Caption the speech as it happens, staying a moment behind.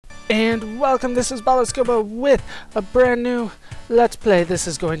And welcome, this is Baloscopa with a brand new Let's Play. This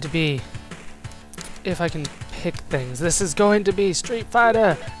is going to be, if I can pick things, this is going to be Street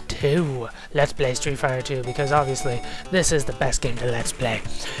Fighter 2. Let's play Street Fighter 2 because obviously this is the best game to Let's Play.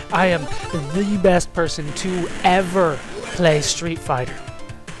 I am the best person to ever play Street Fighter.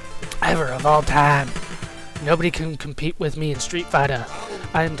 Ever, of all time. Nobody can compete with me in Street Fighter.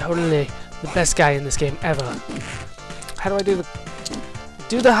 I am totally the best guy in this game ever. How do I do the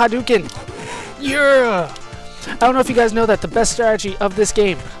Hadouken? Yeah! I don't know if you guys know that the best strategy of this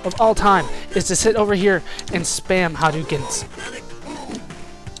game, of all time, is to sit over here and spam Hadoukens.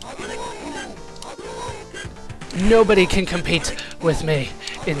 Nobody can compete with me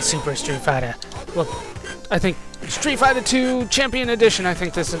in Super Street Fighter. Well, I think Street Fighter 2 Champion Edition, I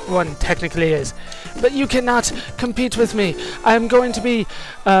think this one technically is. But you cannot compete with me. I'm going to be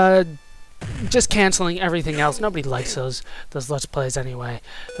just canceling everything else. Nobody likes those Let's Plays anyway.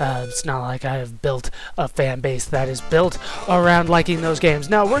 It's not like I have built a fan base that is built around liking those games.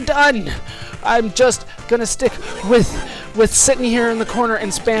 No, we're done! I'm just gonna stick with sitting here in the corner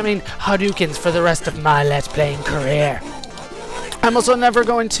and spamming Hadoukens for the rest of my Let's Playing career. I'm also never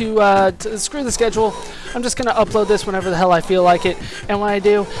going to screw the schedule. I'm just going to upload this whenever the hell I feel like it. And when I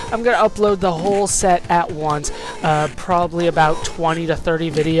do, I'm going to upload the whole set at once. Probably about 20 to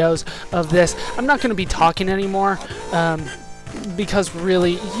 30 videos of this. I'm not going to be talking anymore. Because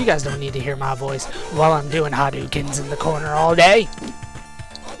really, you guys don't need to hear my voice while I'm doing Hadoukens in the corner all day.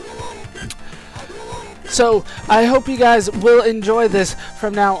 So, I hope you guys will enjoy this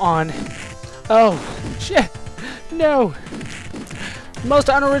from now on. Oh, shit. No. Most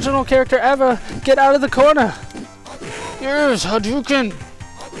unoriginal character ever. Get out of the corner. Yes, Hadouken.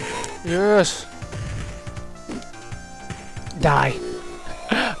 Yes. Die.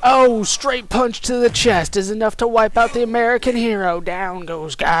 Oh, straight punch to the chest is enough to wipe out the American hero. Down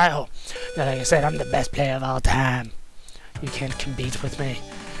goes Guile. Now, like I said, I'm the best player of all time. You can't compete with me.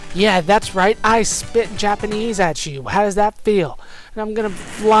 Yeah, that's right. I spit Japanese at you. How does that feel? And I'm gonna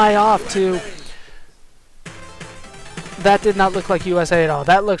fly off to... That did not look like USA at all.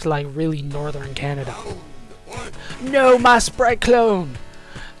 That looked like really northern Canada. No, my Sprite clone!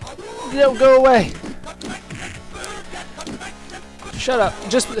 No, go away! Shut up.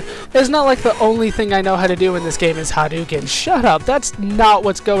 It's not like the only thing I know how to do in this game is Hadouken. Shut up. That's not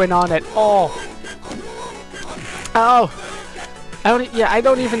what's going on at all. Oh. I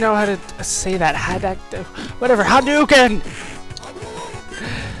don't even know how to say that. Whatever. Hadouken!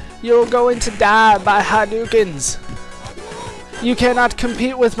 You're going to die by Hadoukens. You cannot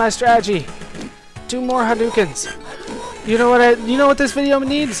compete with my strategy. Do more Hadoukens. You know what this video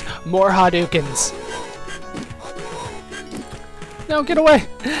needs? More Hadoukens. No, get away.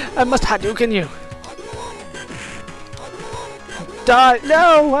 I must Hadouken you. Die.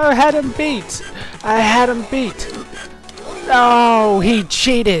 No, I had him beat. I had him beat. Oh, he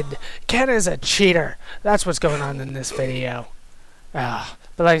cheated. Ken is a cheater. That's what's going on in this video. But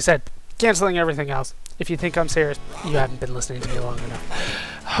like I said, canceling everything else. If you think I'm serious, you haven't been listening to me long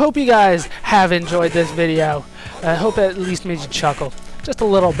enough. Hope you guys have enjoyed this video. I hope it at least made you chuckle. Just a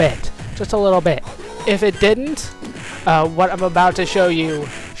little bit. Just a little bit. If it didn't, what I'm about to show you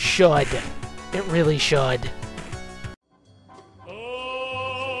should. It really should.